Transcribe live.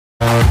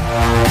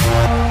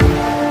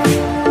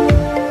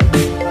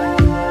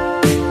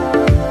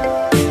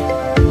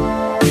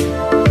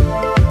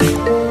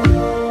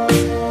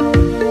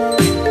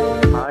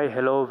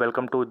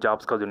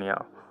Jobs కా దునియా.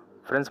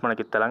 Friends,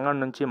 మనకి తెలంగాణ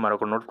నుంచి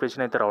మరొక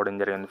నోటిఫికేషన్ అయితే రావడం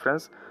జరిగింది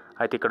ఫ్రెండ్స్.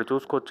 అయితే ఇక్కడ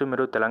చూసుకోవచ్చు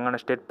మీరు, Telangana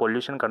state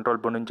pollution control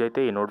board నుంచి అయితే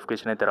ఈ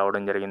నోటిఫికేషన్ అయితే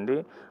రావడం జరిగింది.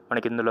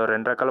 మనకి ఇందులో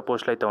 2 రకాల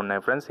పోస్టులు అయితే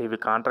ఉన్నాయి ఫ్రెండ్స్. ఇవి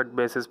కాంట్రాక్ట్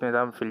బేసిస్ మీద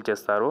ఫిల్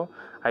చేస్తారు.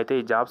 అయితే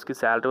ఈ జాబ్స్కి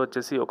శాలరీ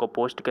వచ్చేసి ఒక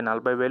పోస్ట్కి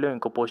 40,000,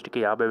 ఇంకో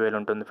పోస్ట్కి 50,000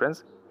 ఉంటుంది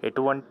ఫ్రెండ్స్.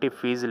 ఎటువంటి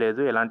ఫీజు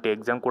లేదు, ఎలాంటి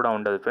ఎగ్జామ్ కూడా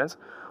ఉండదు ఫ్రెండ్స్.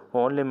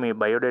 ఓన్లీ మీ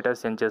బయోడేటా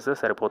సెండ్ చేస్తే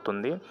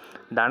సరిపోతుంది.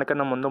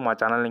 దానికన్నా ముందు మా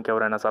ఛానల్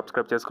ఇంకెవరైనా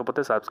సబ్స్క్రైబ్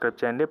చేసుకోకపోతే సబ్స్క్రైబ్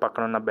చేయండి,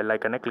 పక్కన ఉన్న బెల్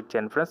ఐకాన్ని క్లిక్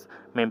చేయండి ఫ్రెండ్స్.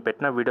 మేము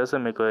పెట్టిన వీడియోస్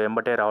మీకు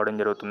ఎంబటే రావడం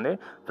జరుగుతుంది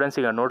ఫ్రెండ్స్.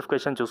 ఇక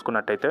నోటిఫికేషన్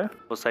చూసుకున్నట్టయితే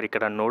ఒకసారి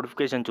ఇక్కడ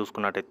నోటిఫికేషన్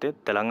చూసుకున్నట్టయితే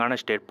Telangana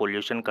state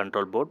pollution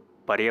control board,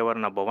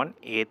 పర్యావరణ Bhavan,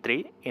 A3,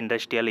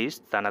 industrial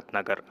east, Sanath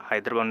Nagar,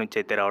 Hyderabad నుంచి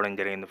అయితే రావడం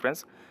జరిగింది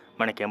ఫ్రెండ్స్.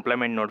 మనకి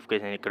ఎంప్లాయ్మెంట్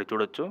నోటిఫికేషన్ ఇక్కడ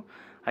చూడొచ్చు.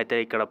 అయితే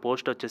ఇక్కడ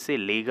పోస్ట్ వచ్చేసి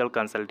లీగల్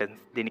కన్సల్టెంట్.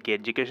 దీనికి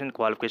ఎడ్యుకేషన్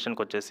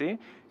క్వాలిఫికేషన్కి వచ్చేసి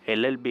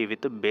LLB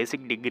with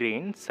basic degree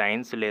in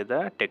science లేదా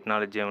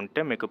టెక్నాలజీ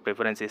ఉంటే మీకు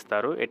ప్రిఫరెన్స్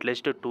ఇస్తారు.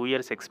 అట్లీస్ట్ 2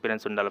 years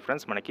ఎక్స్పీరియన్స్ ఉండాలి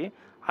ఫ్రెండ్స్. మనకి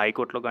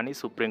హైకోర్టులో కానీ,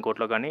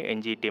 సుప్రీంకోర్టులో కానీ,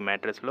 NGT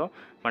మ్యాట్రస్లో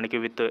మనకి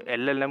విత్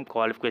LLM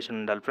క్వాలిఫికేషన్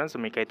ఉండాలి ఫ్రెండ్స్.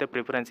 మీకైతే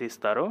ప్రిఫరెన్స్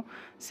ఇస్తారు.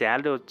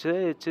 శాలరీ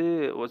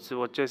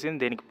వచ్చేసి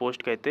దీనికి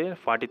పోస్ట్కి అయితే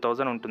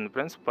 40,000 ఉంటుంది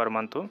friends per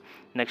month.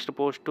 Next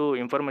post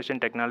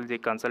information technology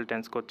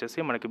కన్సల్టెంట్స్కి వచ్చేసి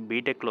మనకి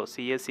బీటెక్లో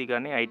CSE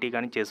కానీ, IT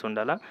కానీ చేసి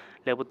ఉండాలి,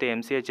 లేకపోతే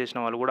MCA చేసిన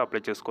వాళ్ళు కూడా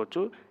అప్లై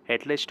చేసుకోవచ్చు.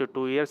 అట్లీస్ట్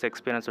 2 years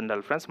ఎక్స్పీరియన్స్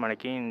ఉండాలి ఫ్రెండ్స్.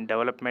 మనకి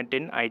డెవలప్మెంట్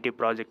ఇన్ IT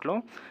ప్రాజెక్ట్లో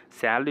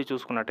శాలరీ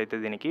చూసుకున్నట్టయితే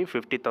దీనికి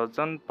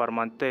 50,000 పర్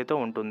మంత్ అయితే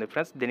ఉంటుంది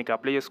ఫ్రెండ్స్. దీనికి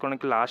అప్లై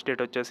చేసుకోవడానికి లాస్ట్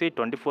డేట్ వచ్చేసి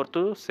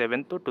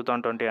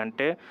 24/7/2020,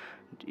 అంటే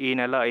ఈ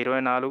నెల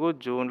 24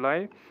 జూలై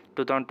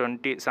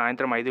 2020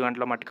 సాయంత్రం 5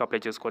 గంటల మట్టుకు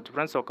అప్లై చేసుకోవచ్చు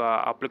ఫ్రెండ్స్. ఒక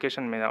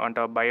అప్లికేషన్ మీద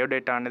అంటే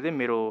బయోడేటా అనేది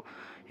మీరు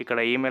ఇక్కడ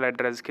ఈమెయిల్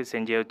అడ్రస్కి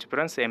సెండ్ చేయవచ్చు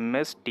ఫ్రెండ్స్.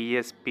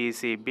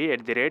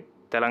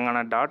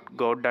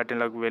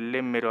 mstspcb@telangana.gov.inలోకి వెళ్ళి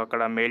మీరు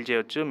అక్కడ మెయిల్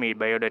చేయొచ్చు మీ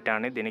బయోడేటా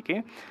అని దీనికి.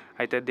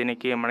 అయితే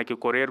దీనికి మనకి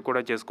కొరియర్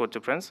కూడా చేసుకోవచ్చు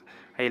ఫ్రెండ్స్.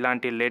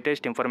 ఇలాంటి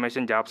లేటెస్ట్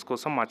ఇన్ఫర్మేషన్ జాబ్స్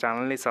కోసం మా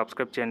ఛానల్ని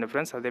సబ్స్క్రైబ్ చేయండి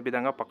ఫ్రెండ్స్.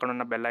 అదేవిధంగా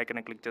పక్కనున్న బెల్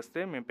ఐకాన్ని క్లిక్ చేస్తే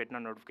మేము పెట్టిన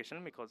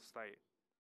నోటిఫికేషన్ మీకు వస్తాయి.